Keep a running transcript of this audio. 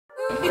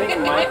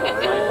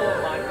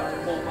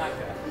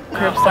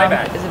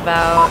Curbstomp is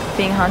about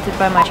being haunted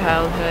by my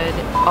childhood,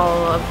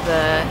 all of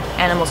the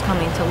animals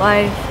coming to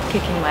life,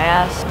 kicking my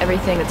ass.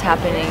 Everything that's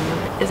happening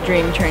is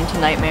dream turned to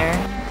nightmare.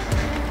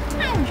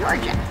 I'm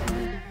Georgia.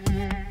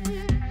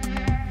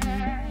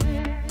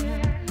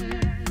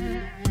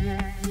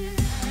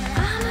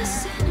 I'm a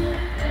sinner,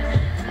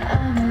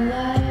 I'm a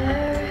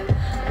liar,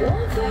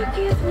 want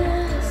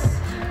forgiveness,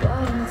 but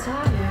I'm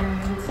tired.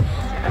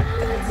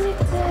 I'm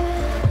addicted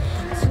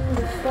to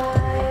the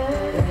fire.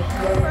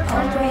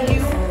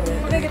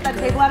 We're gonna get that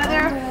table out of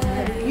there.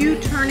 You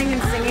turning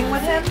and singing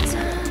with him.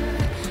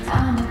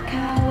 I'm a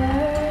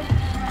coward,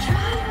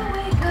 try to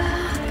wake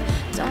up,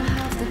 don't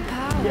have the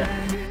power. Yeah.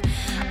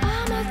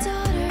 I'm a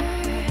daughter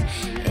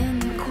in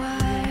the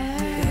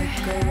choir.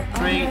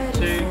 3,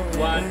 2,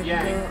 1,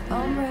 yang.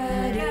 I'm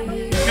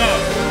ready. Go!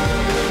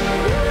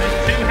 And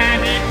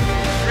two-handed.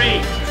 3,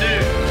 2,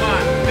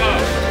 1, go!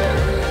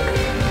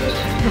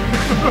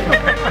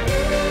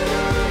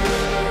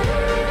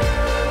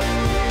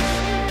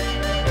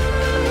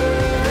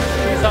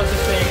 She starts to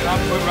sing,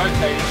 we're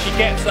rotating. She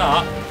gets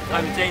up,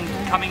 and then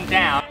coming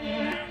down.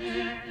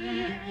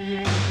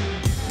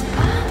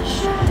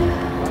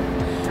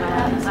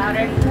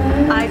 Louder.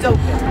 Eyes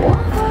open.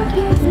 Want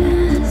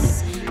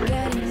forgiveness,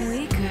 getting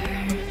weaker.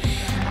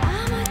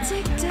 I'm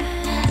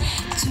addicted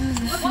to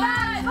the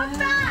fire. Look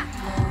back!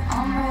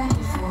 I'm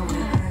ready for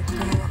it.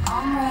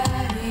 I'm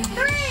ready.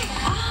 3,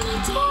 I'm a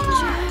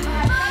danger.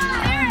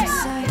 I'm a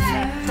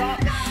cipher.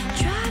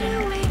 Try to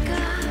wake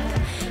up,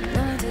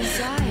 no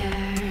desire.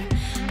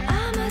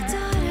 I'm a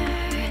daughter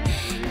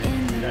in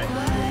the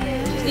choir.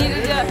 Just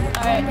needed you.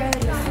 All right.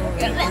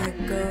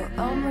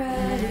 I'm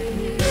ready.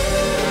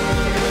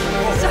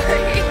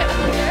 Sorry.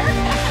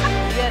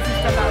 Yes,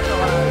 it's about to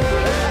loud.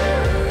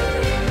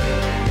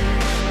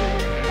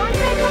 One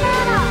second,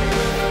 Anna.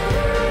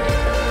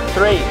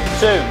 3,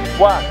 2,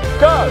 1,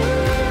 go!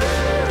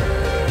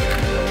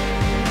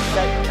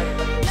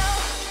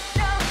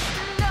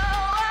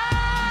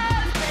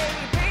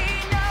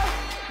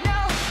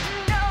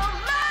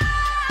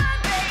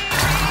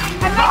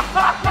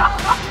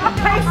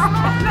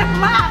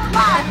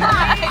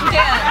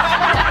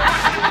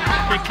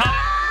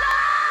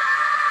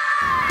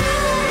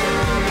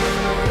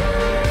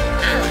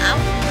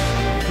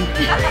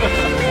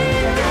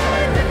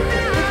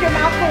 With your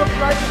mouth full of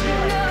blood, you feel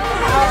like,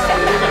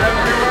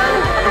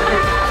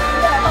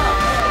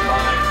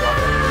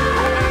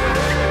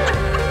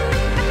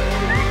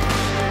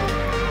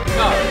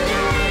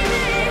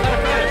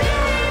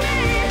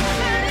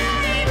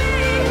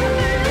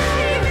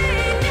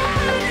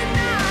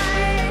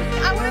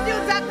 I want to do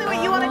exactly what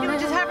you want to do,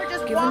 just have her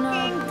just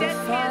walking, dead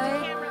hands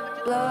to camera.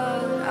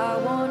 Blood, I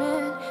want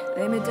it.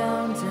 Lay me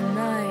down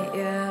tonight,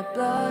 yeah.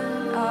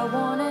 Blood, I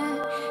want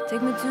it.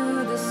 Take me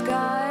to the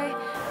sky.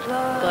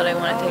 Blood, I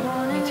want to take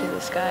me to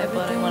the sky.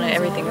 Blood, I want it.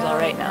 Everything's all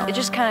right now. It's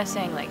just kind of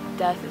saying like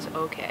death is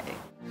okay.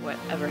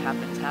 Whatever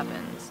happens,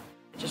 happens.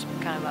 It's just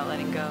kind of about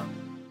letting go.